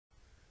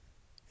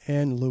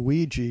And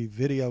Luigi,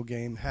 video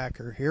game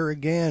hacker, here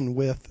again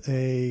with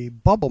a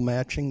bubble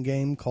matching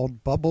game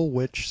called Bubble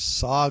Witch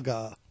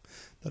Saga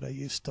that I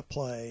used to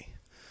play.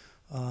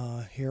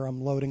 Here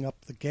I'm loading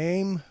up the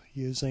game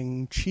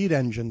using Cheat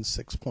Engine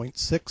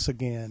 6.6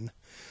 again.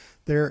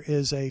 There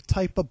is a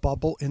type of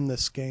bubble in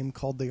this game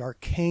called the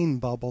arcane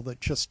bubble that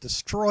just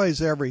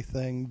destroys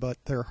everything, but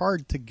they're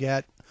hard to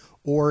get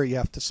or you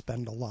have to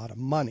spend a lot of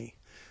money.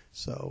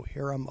 So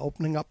here I'm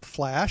opening up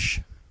Flash,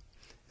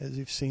 as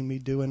you've seen me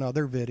do in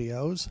other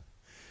videos,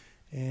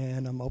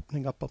 and I'm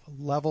opening up a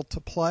level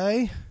to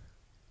play.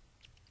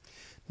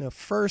 Now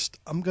first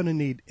I'm going to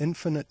need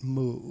infinite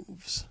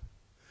moves.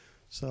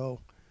 So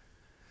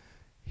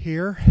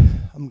here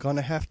I'm going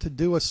to have to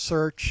do a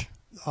search.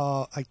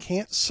 I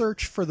can't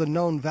search for the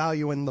known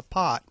value in the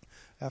pot.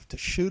 I have to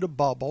shoot a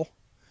bubble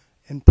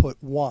and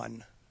put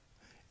 1.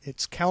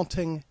 It's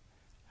counting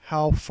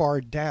how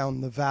far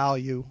down the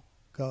value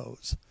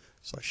goes.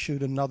 So I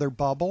shoot another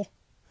bubble.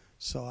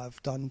 So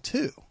I've done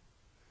 2.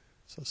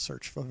 So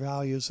search for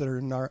values that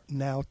are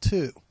now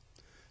 2.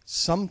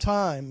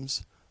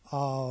 Sometimes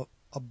a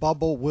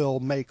bubble will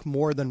make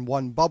more than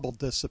one bubble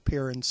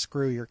disappear and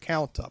screw your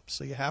count up.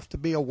 So you have to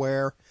be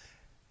aware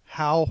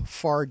how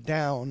far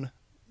down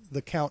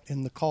the count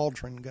in the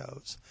cauldron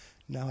goes.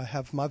 Now I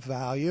have my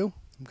value.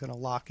 I'm going to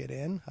lock it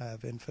in. I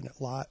have infinite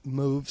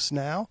moves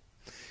now.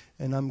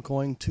 And I'm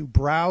going to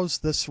browse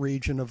this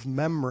region of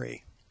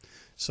memory.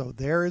 So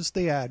there is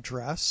the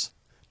address.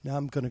 Now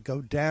I'm going to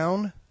go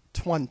down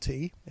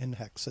 20 in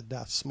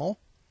hexadecimal,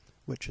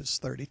 which is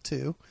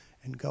 32,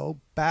 and go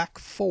back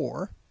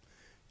 4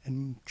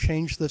 and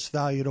change this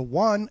value to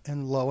 1,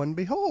 and lo and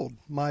behold,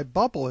 my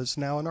bubble is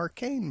now an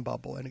arcane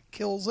bubble and it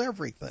kills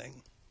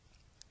everything.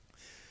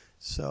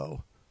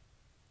 So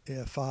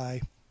if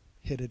I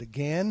hit it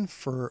again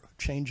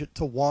change it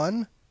to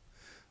 1,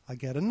 I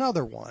get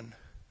another 1.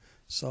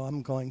 So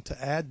I'm going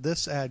to add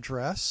this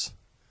address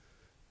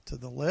to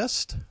the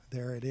list.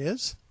 There it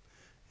is.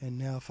 And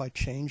now if I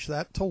change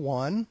that to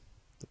 1,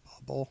 the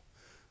bubble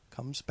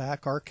comes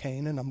back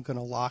arcane, and I'm going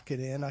to lock it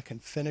in. I can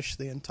finish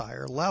the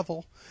entire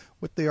level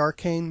with the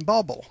arcane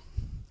bubble.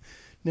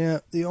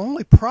 Now the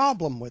only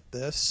problem with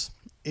this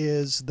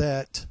is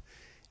that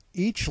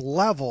each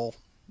level,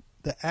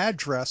 the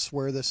address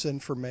where this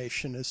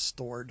information is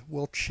stored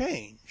will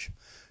change.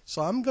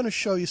 So I'm going to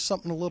show you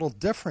something a little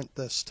different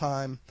this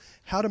time,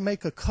 how to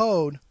make a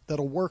code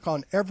that'll work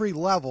on every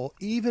level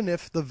even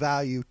if the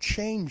value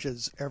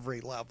changes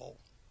every level.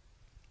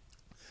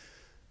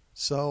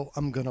 So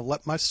I'm going to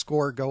let my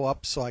score go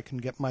up so I can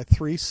get my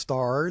 3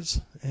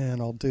 stars, and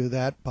I'll do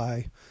that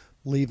by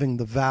leaving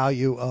the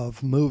value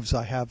of moves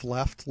I have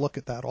left. Look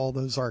at that, all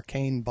those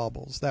arcane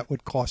bubbles. That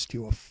would cost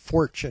you a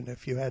fortune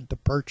if you had to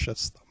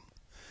purchase them.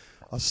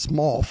 A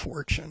small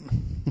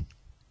fortune.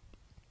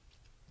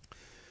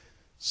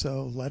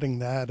 So letting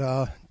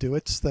that do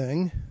its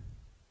thing.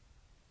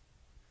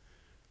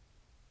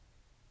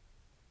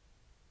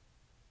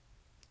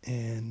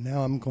 And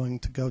now I'm going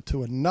to go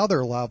to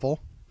another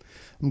level.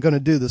 I'm going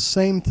to do the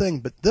same thing,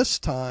 but this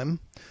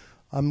time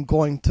I'm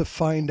going to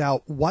find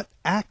out what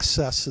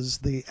accesses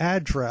the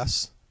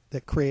address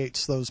that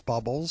creates those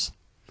bubbles,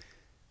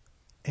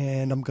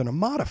 and I'm going to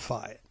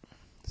modify it.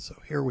 So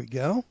here we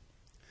go.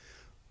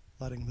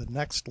 Letting the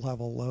next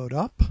level load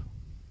up.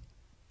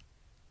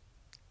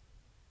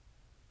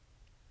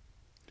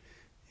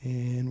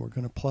 And we're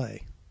going to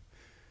play.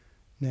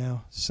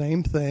 Now,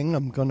 same thing.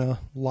 I'm going to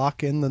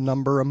lock in the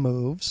number of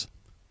moves,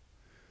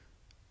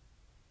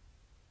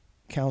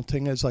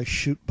 counting as I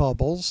shoot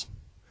bubbles.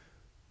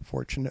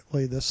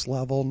 Fortunately, this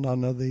level,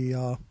 none of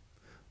the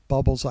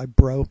bubbles I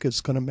broke is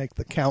going to make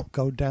the count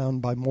go down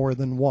by more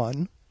than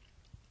 1.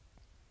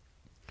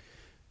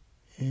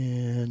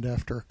 And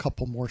after a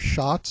couple more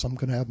shots, I'm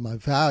going to have my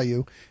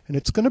value, and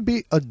it's going to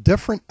be a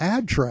different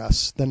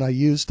address than I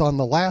used on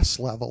the last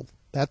level.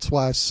 That's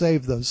why I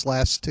saved those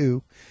last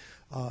 2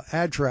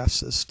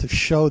 addresses, to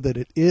show that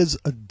it is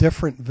a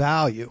different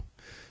value.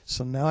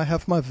 So now I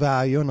have my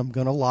value, and I'm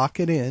going to lock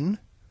it in.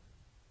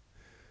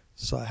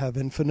 So I have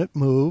infinite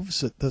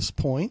moves at this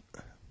point.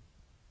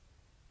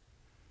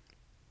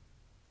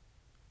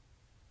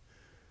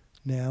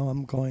 Now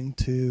I'm going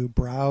to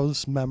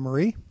browse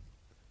memory,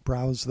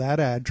 browse that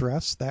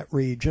address, that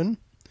region.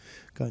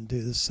 Going to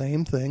do the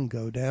same thing,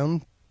 go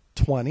down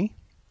 20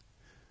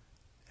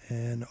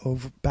 and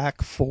over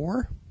back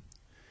 4,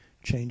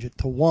 change it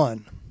to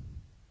 1.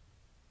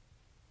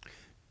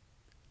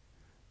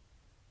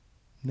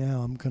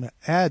 Now I'm going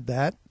to add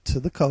that to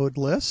the code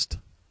list.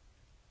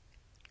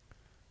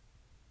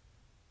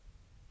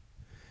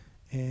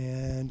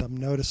 And I'm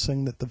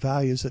noticing that the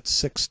value is at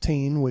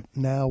 16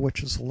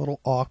 which is a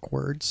little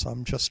awkward, so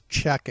I'm just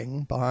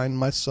checking behind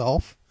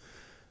myself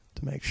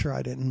to make sure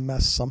I didn't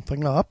mess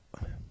something up.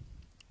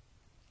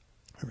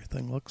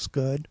 Everything looks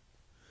good.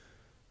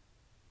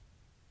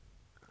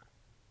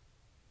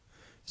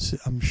 So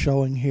I'm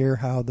showing here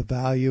how the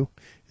value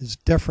is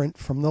different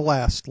from the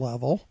last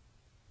level.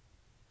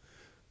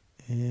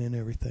 And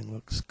everything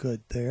looks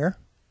good there.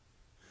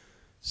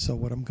 So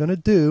what I'm going to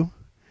do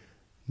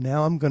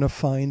Now I'm going to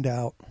find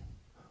out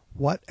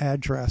what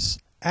address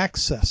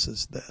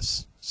accesses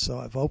this. So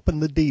I've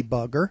opened the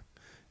debugger,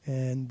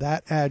 and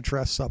that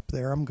address up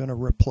there I'm going to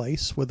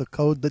replace with a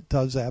code that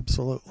does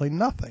absolutely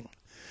nothing.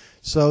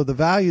 So the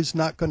value is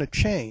not going to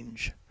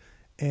change.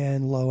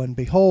 And lo and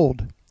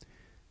behold,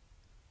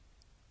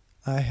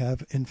 I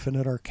have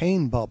infinite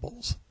arcane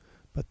bubbles.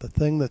 But the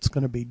thing that's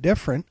going to be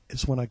different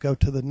is when I go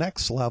to the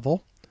next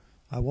level,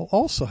 I will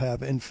also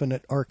have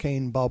infinite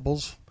arcane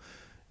bubbles,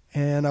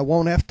 and I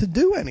won't have to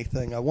do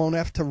anything. I won't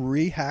have to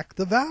rehack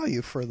the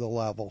value for the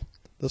level.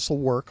 This will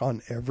work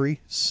on every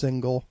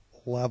single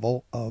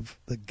level of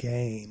the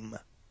game.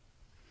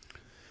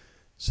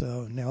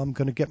 So now I'm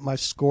going to get my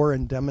score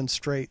and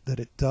demonstrate that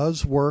it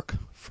does work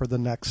for the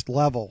next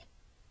level.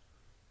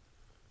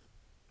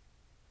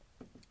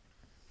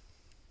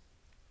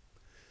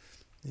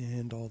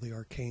 And all the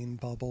arcane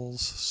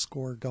bubbles,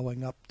 score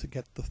going up to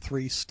get the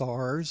 3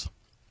 stars.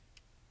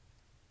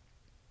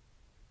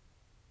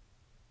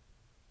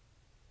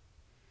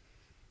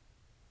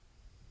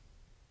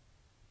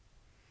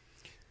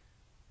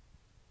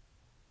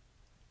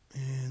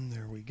 And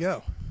there we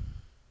go.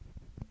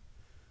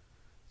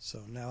 So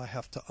now I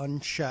have to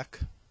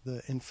uncheck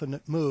the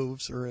infinite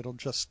moves, or it'll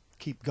just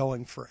keep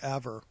going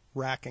forever,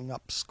 racking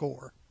up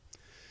score.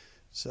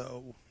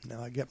 So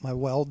now I get my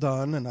well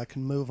done, and I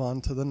can move on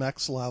to the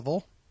next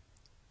level.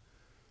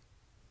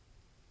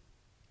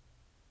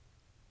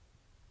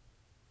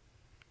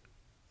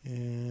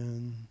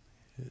 And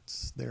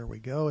there we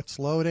go, it's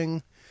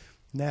loading.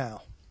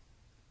 Now,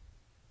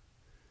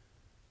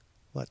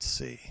 let's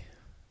see.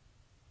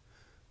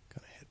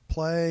 Gonna hit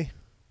play.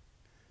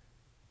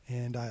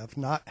 And I have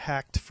not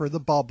hacked for the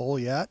bubble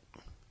yet.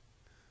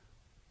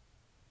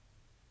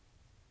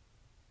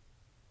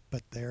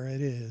 But there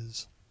it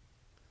is.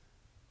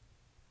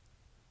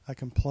 I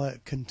can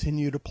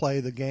continue to play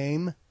the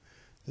game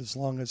as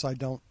long as I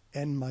don't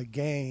end my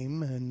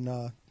game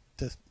and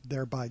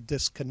thereby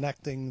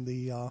disconnecting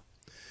the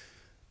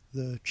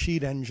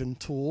cheat engine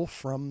tool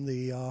from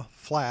the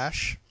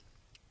flash,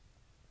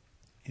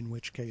 in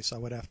which case I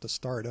would have to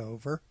start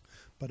over.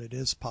 But it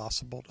is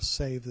possible to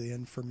save the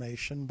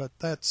information, but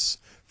that's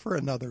for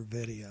another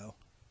video.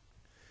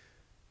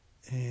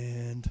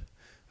 And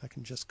I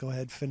can just go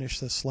ahead and finish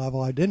this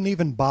level. I didn't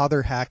even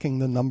bother hacking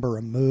the number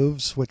of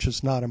moves, which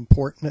is not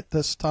important at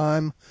this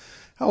time.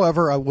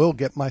 However, I will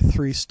get my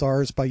 3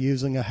 stars by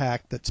using a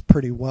hack that's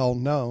pretty well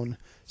known,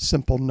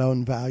 simple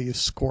known value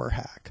score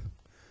hack.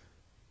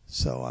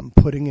 So I'm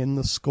putting in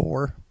the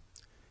score,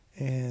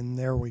 and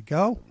there we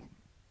go.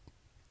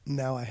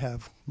 Now I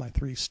have my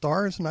 3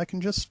 stars, and I can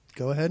just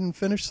go ahead and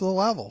finish the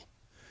level.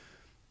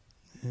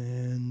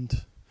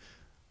 And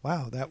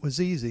wow, that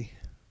was easy.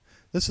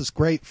 This is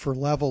great for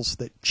levels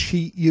that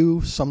cheat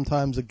you.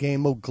 Sometimes a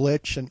game will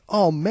glitch and,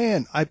 oh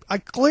man, I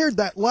cleared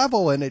that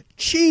level and it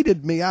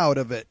cheated me out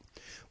of it.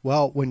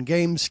 Well, when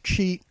games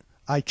cheat,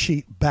 I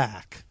cheat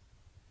back.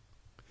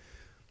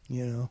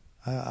 You know,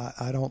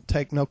 I don't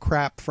take no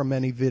crap from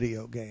any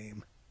video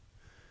game.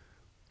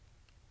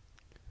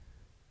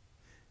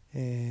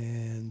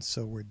 And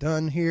so we're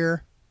done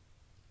here.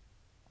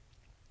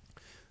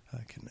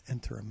 I can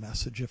enter a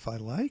message if I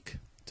like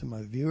to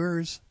my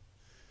viewers.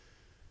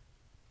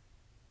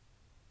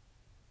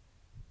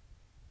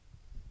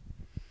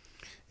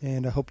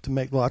 And I hope to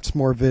make lots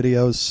more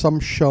videos, some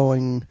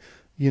showing,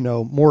 you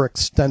know, more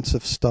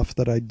extensive stuff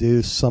that I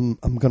do. Some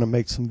I'm going to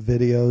make some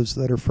videos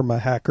that are for my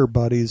hacker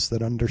buddies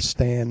that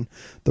understand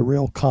the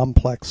real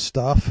complex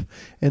stuff,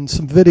 and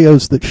some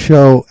videos that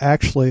show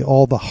actually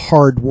all the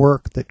hard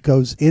work that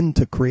goes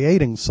into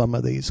creating some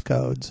of these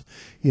codes.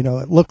 You know,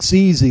 it looks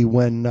easy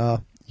when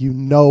you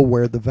know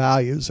where the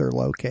values are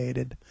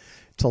located.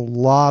 It's a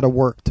lot of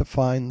work to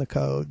find the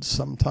codes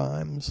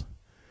sometimes.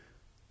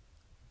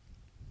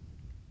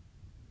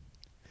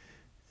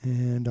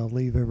 And I'll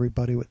leave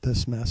everybody with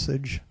this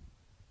message.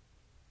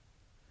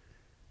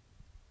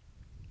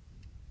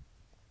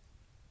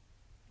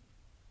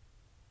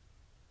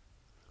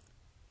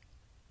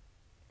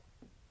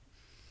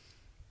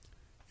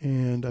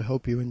 And I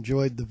hope you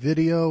enjoyed the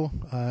video.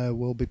 I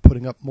will be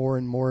putting up more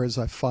and more as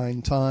I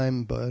find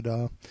time, but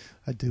I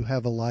do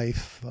have a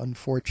life,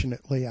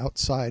 unfortunately,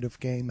 outside of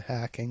game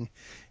hacking,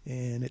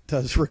 and it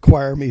does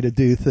require me to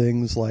do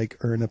things like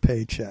earn a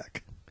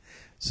paycheck.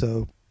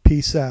 So,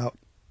 peace out.